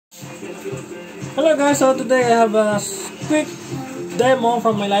Hello guys, so today I have a quick demo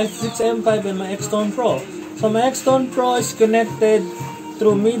from my Line 6 M5 and my Xtone Pro. So my Xtone Pro is connected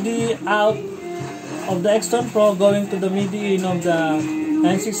through Midi out of the Xtone Pro going to the Midi in of the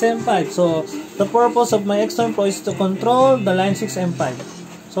Line 6 M5. So the purpose of my Xtone Pro is to control the Line 6 M5.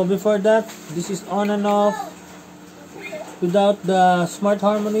 So before that, this is on and off without the Smart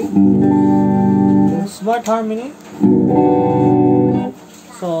Harmony.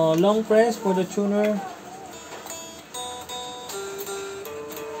 So long press for the tuner.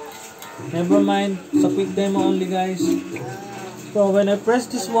 Never mind, it's a quick demo only guys. So when I press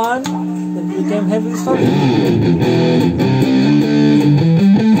this one, it became heavy distortion.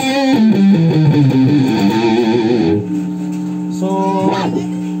 So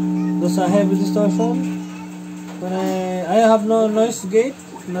there's a heavy distortion. When I have no noise gate,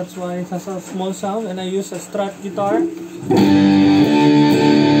 that's why it has a small sound, and I use a Strat guitar.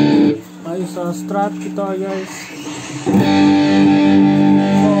 I use a Strat guitar guys. So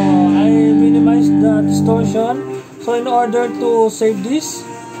I minimized the distortion. So in order to save this,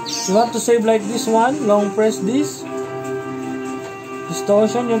 you have to save like this one. Long press this.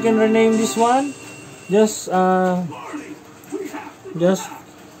 Distortion, you can rename this one. Just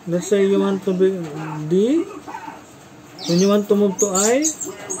let's say you want to be D. When you want to move to I.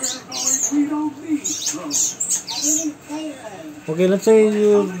 Okay, let's say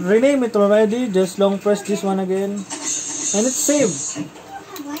you rename it already. Just long press this one again. And it's saved.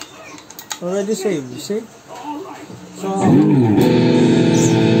 Already saved, you see?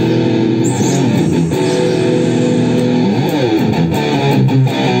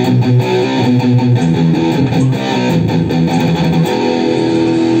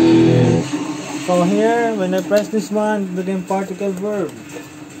 So here, when I press this one, it became particle verb.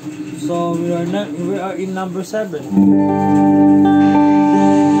 So we are in number 7.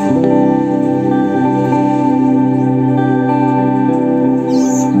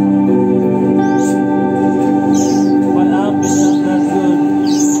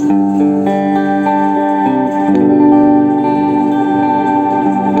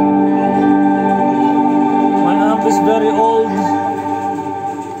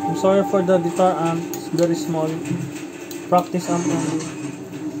 Sorry for the guitar amp, it's very small. Practice amp only.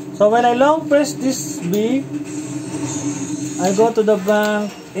 So when I long press this B, I go to the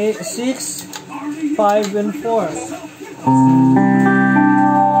bank 8, 6, 5, and 4.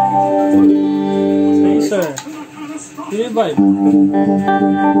 Spacer. 3-5.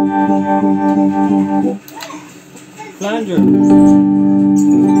 Flanger.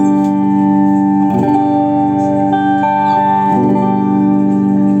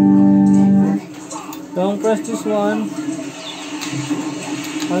 Don't press this one.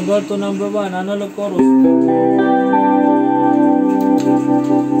 I go to number 1, analog chorus.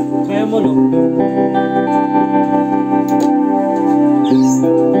 Tremolo.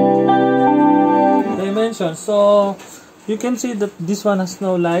 Dimension. So you can see that this one has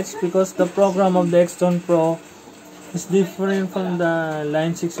no lights because the program of the Xtone Pro is different from the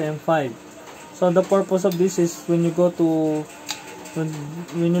Line 6 M5. So the purpose of this is when you go to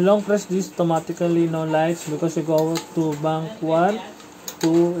when you long press this, automatically no lights because you go to bank 1,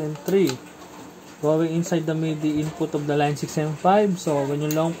 2, and 3 going inside the MIDI input of the Line 6 M5. So when you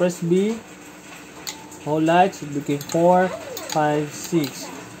long press B, all lights, it became 4, 5, 6.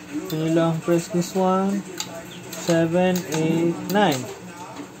 When you long press this one, 7, 8, 9.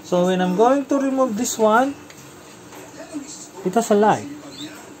 So when I'm going to remove this one, it has a light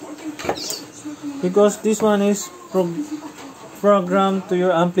because this one is programmed to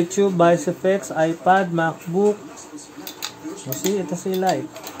your amplitude, Bass Effects, iPad, MacBook. You see, it has a light.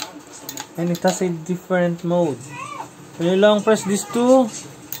 And it has a different mode. When you long press these two,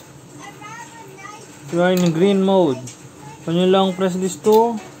 you are in green mode. When you long press these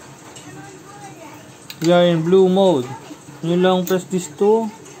two, you are in blue mode. When you long press these two,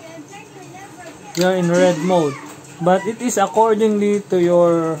 you are in red mode. But it is accordingly to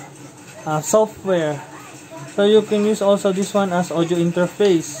your software. So you can use also this one as audio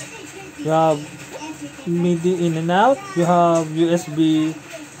interface. You have MIDI in and out. You have USB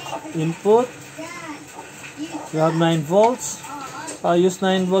input. You have 9 volts. I use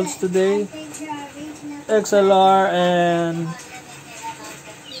 9 volts today. XLR and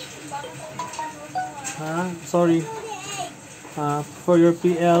for your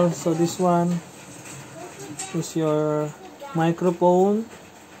PL. So this one is your microphone,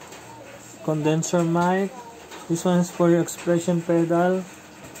 condenser mic. This one is for your expression pedal.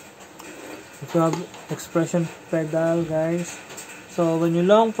 If you have expression pedal guys, so when you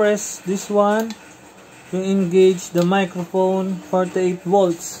long press this one, you engage the microphone 48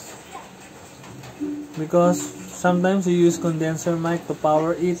 volts. because sometimes you use condenser mic to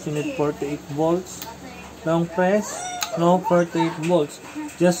power it. You need 48 volts. Long press, no 48 volts.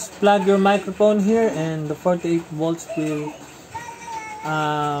 Just plug your microphone here and the 48 volts will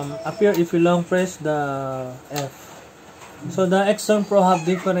appear if you long press the F. So the Xtone Pro have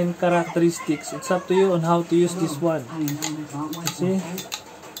different characteristics. It's up to you on how to use this one. You see?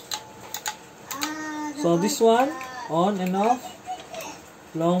 So this one, on and off,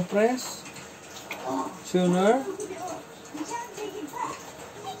 long press, tuner.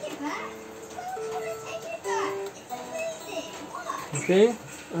 Okay,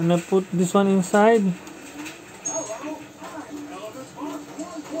 I'm gonna put this one inside.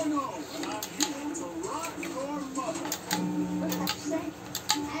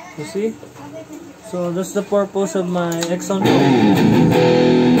 You see? So that's the purpose of my Xtone Pro.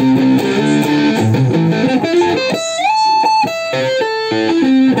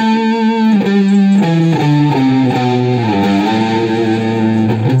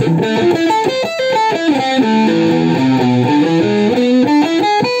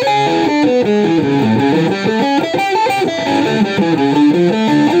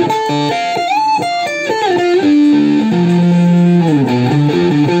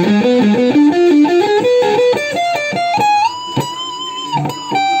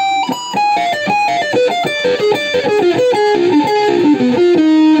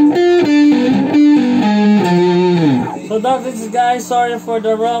 So that's it, guys. Sorry for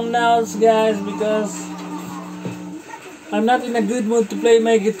the wrong notes, guys, because I'm not in a good mood to play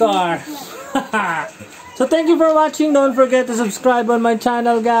my guitar. So thank you for watching. Don't forget to subscribe on my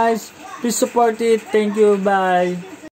channel, guys. Please support it. Thank you. Bye.